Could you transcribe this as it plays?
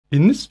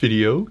In this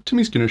video,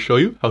 Timmy's going to show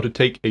you how to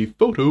take a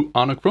photo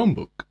on a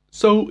Chromebook.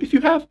 So if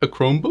you have a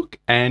Chromebook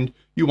and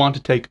you want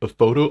to take a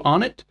photo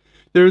on it,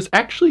 there's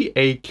actually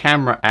a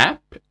camera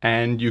app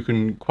and you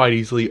can quite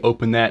easily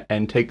open that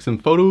and take some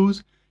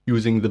photos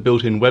using the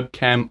built-in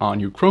webcam on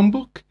your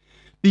Chromebook.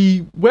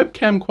 The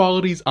webcam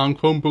qualities on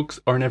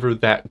Chromebooks are never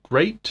that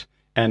great,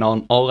 and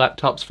on all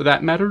laptops for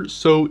that matter,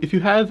 so if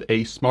you have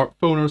a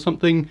smartphone or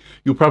something,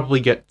 you'll probably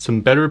get some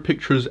better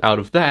pictures out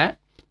of that.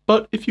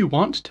 But if you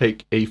want to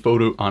take a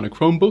photo on a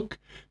Chromebook,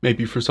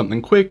 maybe for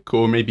something quick,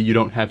 or maybe you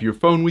don't have your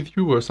phone with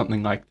you or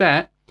something like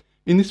that,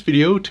 in this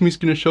video, Timmy's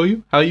going to show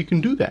you how you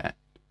can do that.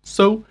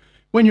 So,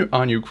 when you're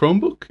on your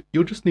Chromebook,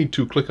 you'll just need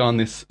to click on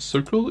this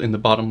circle in the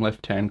bottom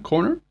left-hand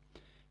corner,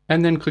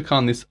 and then click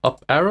on this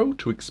up arrow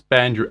to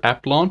expand your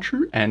app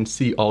launcher and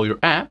see all your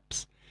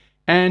apps.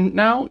 And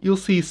now you'll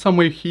see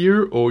somewhere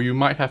here, or you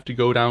might have to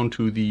go down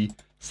to the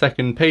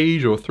second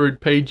page or third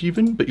page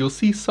even, but you'll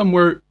see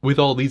somewhere with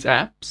all these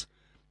apps,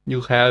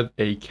 you'll have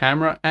a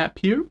camera app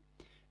here,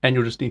 and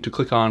you'll just need to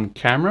click on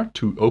camera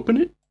to open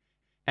it.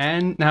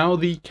 And now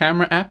the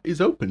camera app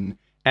is open.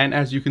 And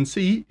as you can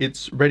see,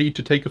 it's ready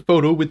to take a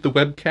photo with the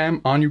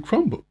webcam on your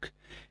Chromebook.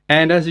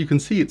 And as you can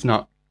see, it's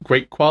not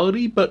great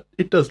quality, but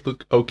it does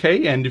look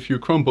okay. And if your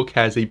Chromebook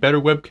has a better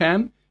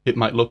webcam, it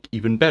might look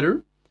even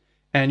better.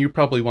 And you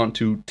probably want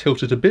to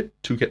tilt it a bit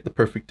to get the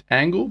perfect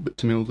angle, but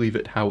Timmy will leave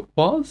it how it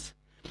was.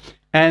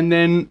 And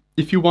then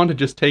if you want to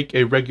just take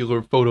a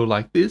regular photo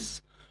like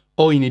this,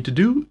 all you need to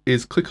do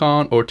is click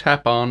on or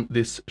tap on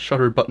this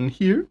shutter button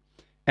here,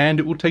 and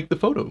it will take the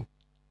photo.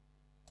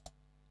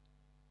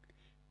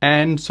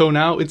 And so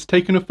now it's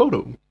taken a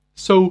photo.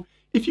 So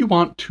if you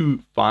want to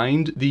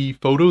find the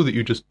photo that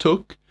you just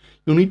took,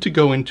 you'll need to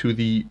go into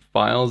the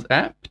Files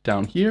app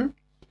down here.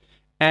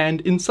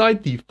 And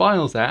inside the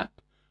Files app,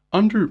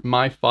 under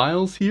My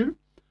Files here,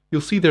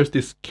 you'll see there's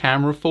this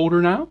camera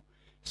folder now.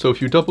 So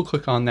if you double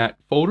click on that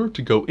folder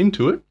to go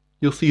into it,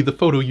 you'll see the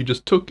photo you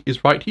just took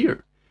is right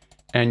here.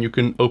 And you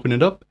can open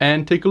it up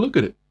and take a look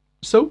at it.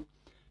 So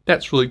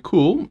that's really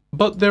cool,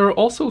 but there are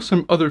also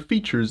some other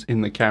features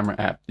in the camera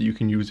app that you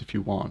can use if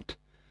you want.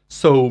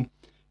 So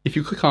if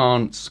you click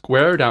on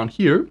square down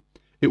here,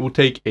 it will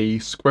take a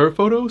square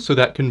photo, so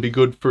that can be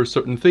good for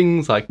certain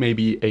things like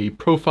maybe a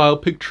profile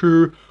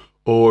picture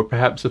or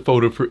perhaps a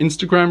photo for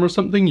Instagram or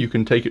something. You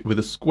can take it with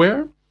a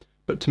square,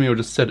 but Timmy will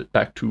just set it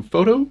back to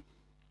photo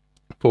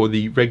for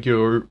the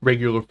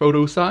regular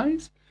photo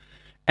size.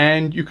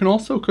 And you can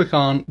also click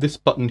on this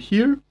button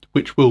here,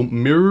 which will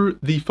mirror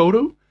the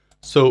photo.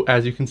 So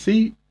as you can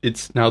see,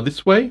 it's now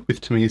this way with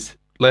Timmy's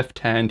left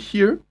hand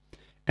here.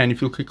 And if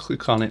you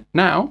click on it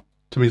now,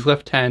 Timmy's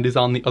left hand is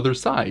on the other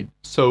side.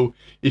 So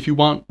if you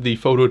want the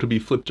photo to be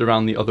flipped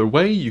around the other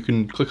way, you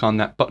can click on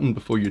that button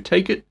before you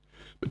take it.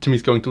 But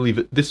Timmy's going to leave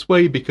it this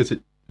way because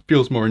it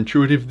feels more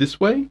intuitive this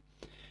way.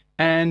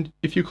 And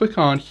if you click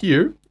on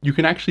here, you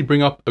can actually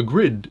bring up a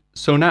grid.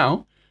 So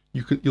now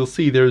you'll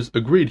see there's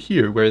a grid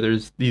here where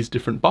there's these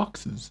different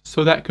boxes.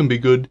 So that can be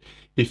good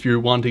if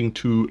you're wanting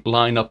to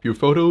line up your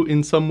photo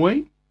in some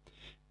way.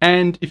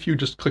 And if you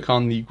just click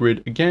on the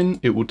grid again,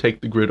 it will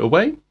take the grid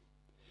away.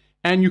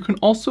 And you can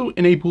also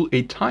enable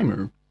a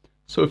timer.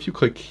 So if you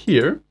click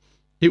here,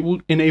 it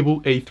will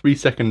enable a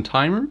 3-second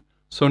timer.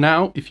 So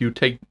now if you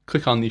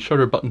click on the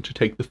shutter button to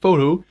take the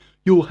photo,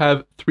 you will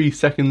have 3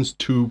 seconds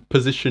to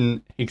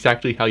position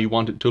exactly how you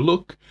want it to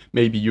look.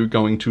 Maybe you're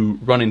going to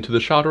run into the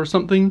shot or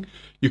something.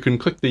 You can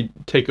click the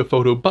take a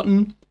photo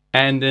button,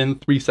 and then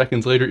 3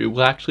 seconds later it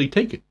will actually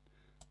take it.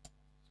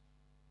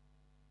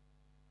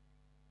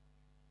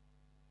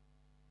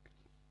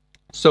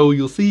 So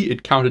you'll see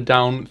it counted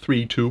down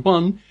 3, 2,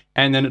 1,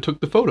 and then it took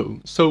the photo.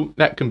 So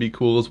that can be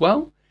cool as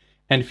well.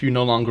 And if you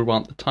no longer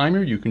want the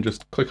timer, you can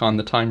just click on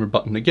the timer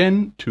button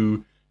again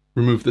to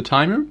remove the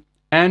timer.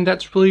 And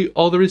that's really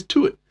all there is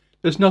to it.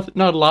 There's not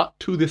a lot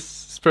to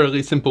this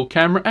fairly simple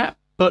camera app,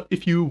 but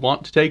if you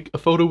want to take a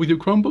photo with your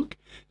Chromebook,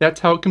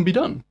 that's how it can be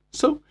done.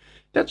 So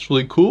that's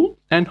really cool,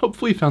 and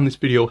hopefully you found this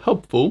video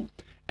helpful.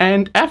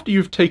 And after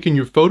you've taken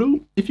your photo,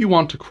 if you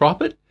want to crop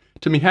it,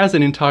 Timmy has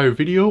an entire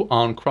video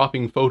on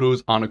cropping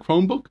photos on a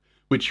Chromebook,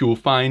 which you will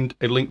find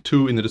a link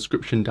to in the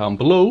description down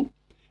below.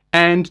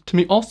 And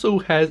Timmy also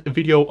has a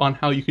video on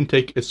how you can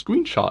take a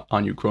screenshot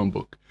on your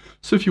Chromebook.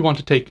 So if you want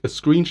to take a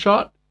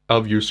screenshot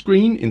of your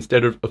screen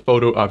instead of a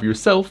photo of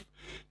yourself,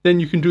 then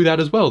you can do that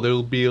as well. There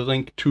will be a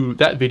link to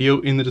that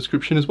video in the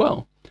description as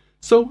well.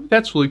 So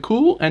that's really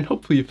cool, and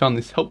hopefully you found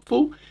this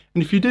helpful.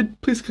 And if you did,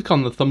 please click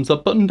on the thumbs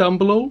up button down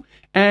below.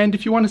 And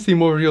if you want to see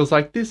more videos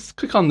like this,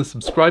 click on the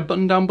subscribe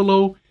button down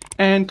below,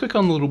 and click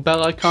on the little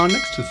bell icon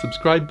next to the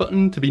subscribe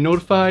button to be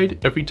notified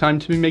every time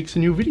Timmy makes a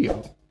new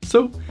video.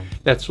 So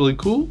that's really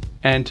cool,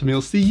 and Timmy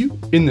will see you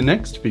in the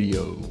next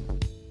video.